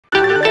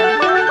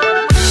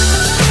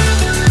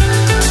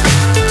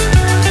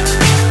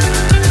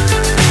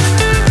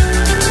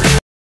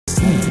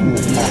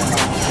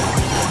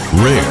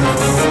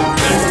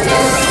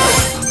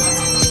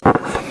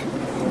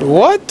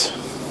What?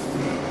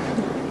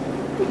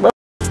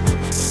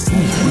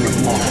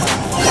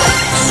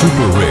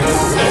 Super rare.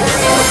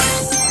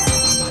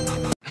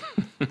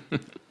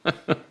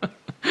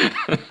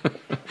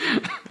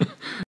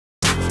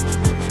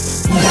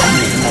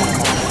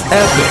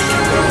 Epic.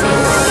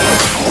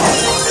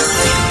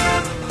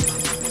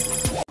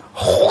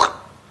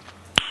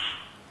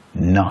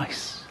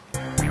 Nice.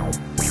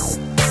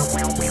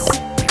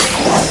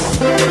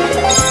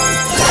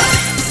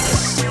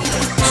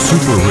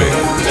 Super rare.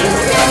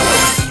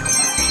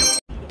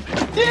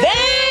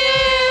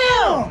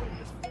 Damn!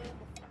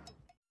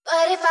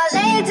 But if I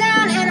lay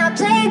down and I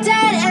play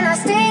dead and I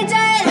stay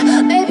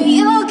dead, maybe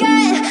you'll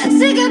get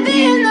sick of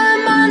being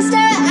the monster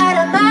out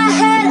of my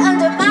head,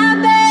 under my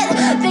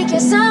bed. Think you're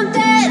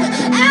something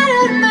out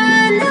of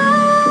my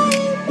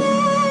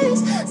nightmares,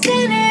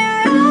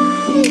 standing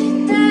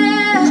right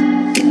there.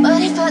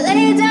 But if I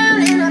lay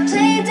down and I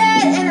play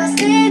dead and I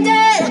stay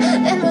dead,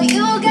 then will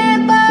you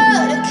get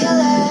bored of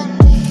killing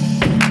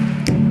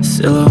me?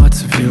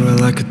 Silhouettes of you are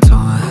like a taunt.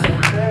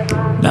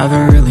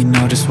 Never really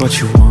know just what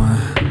you want.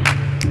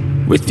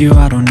 With you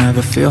I don't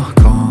ever feel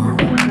calm.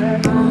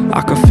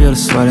 I can feel the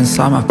sweat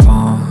inside my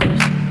palms.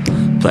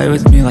 Play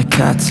with me like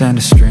cats and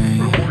a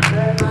string.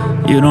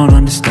 You don't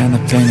understand the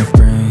pain it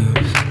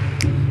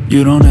brings.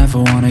 You don't ever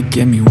wanna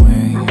give me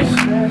wings.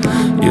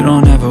 You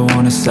don't ever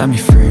wanna set me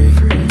free.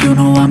 You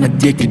know I'm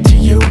addicted to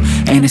you,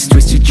 and it's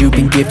twisted, you've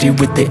been gifted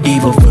with the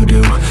evil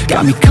voodoo.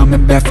 Got me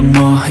coming back for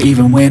more,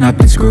 even when I've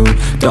been screwed.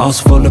 Dolls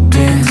full of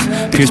pins,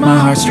 pierce my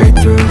heart straight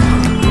through.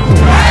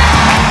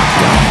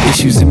 Got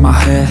issues in my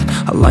head,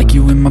 I like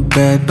you in my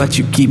bed, but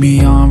you keep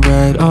me on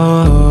red.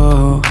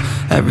 Oh,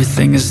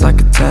 everything is like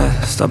a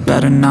test, I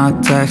better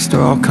not text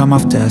or I'll come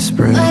off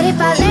desperate. But if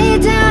I lay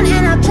down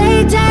and I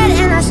play dead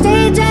and I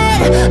stay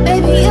dead,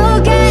 baby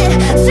you'll get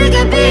sick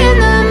of being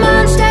the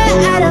monster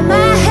out of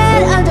my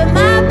head, under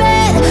my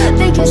bed.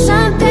 Think you're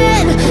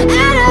something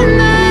out of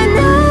my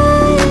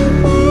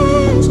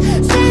nightmares,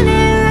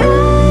 standing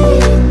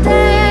right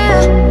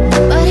there.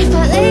 But if I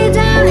lay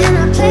down and I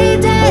play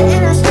dead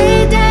and I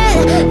stay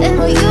dead, then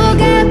will you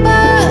get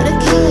bored of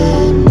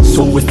killing me?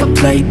 So if I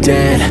play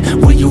dead,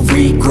 will you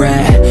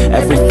regret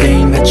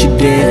everything that you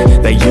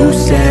did, that you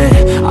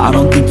said? I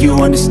don't think you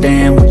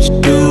understand what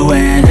you're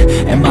doing,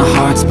 and my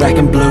heart's black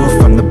and blue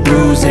from the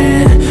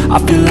bruising. I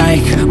feel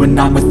like when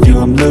I'm with you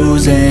I'm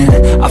losing.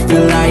 I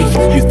feel like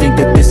you think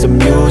that this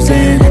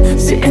amusing,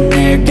 sitting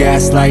there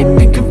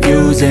gaslighting and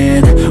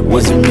confusing.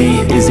 Was it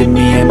me? Is it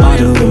me? Am I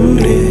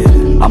deluded?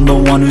 I'm the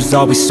one who's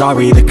always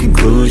sorry, the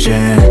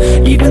conclusion.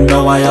 Even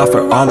though I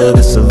offer all of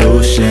the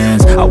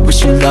solutions, I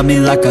wish you loved me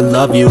like I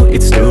love you,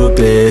 it's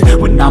stupid.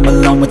 When I'm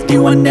alone with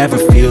you I never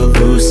feel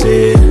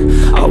lucid.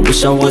 I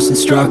wish I wasn't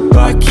struck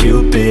by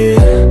Cupid.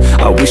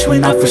 I wish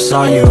when I first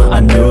saw you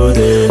I knew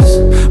this.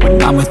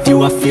 When I'm with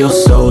you I feel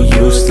so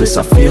useless,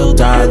 I feel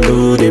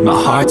diluted, my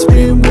heart's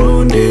been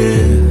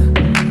wounded.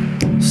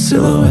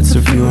 Silhouettes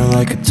of you are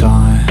like a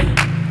taunt.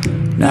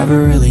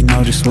 Never really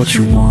know just what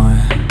you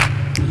want.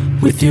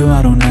 With you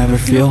I don't ever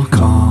feel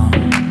calm.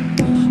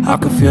 I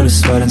can feel the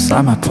sweat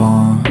inside my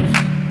palms.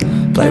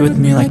 Play with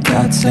me like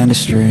cats and a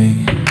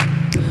string.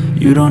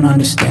 You don't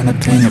understand the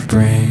pain it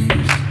brings.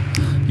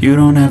 You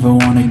don't ever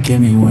wanna give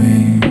me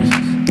wings.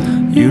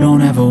 You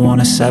don't ever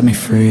wanna set me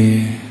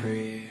free.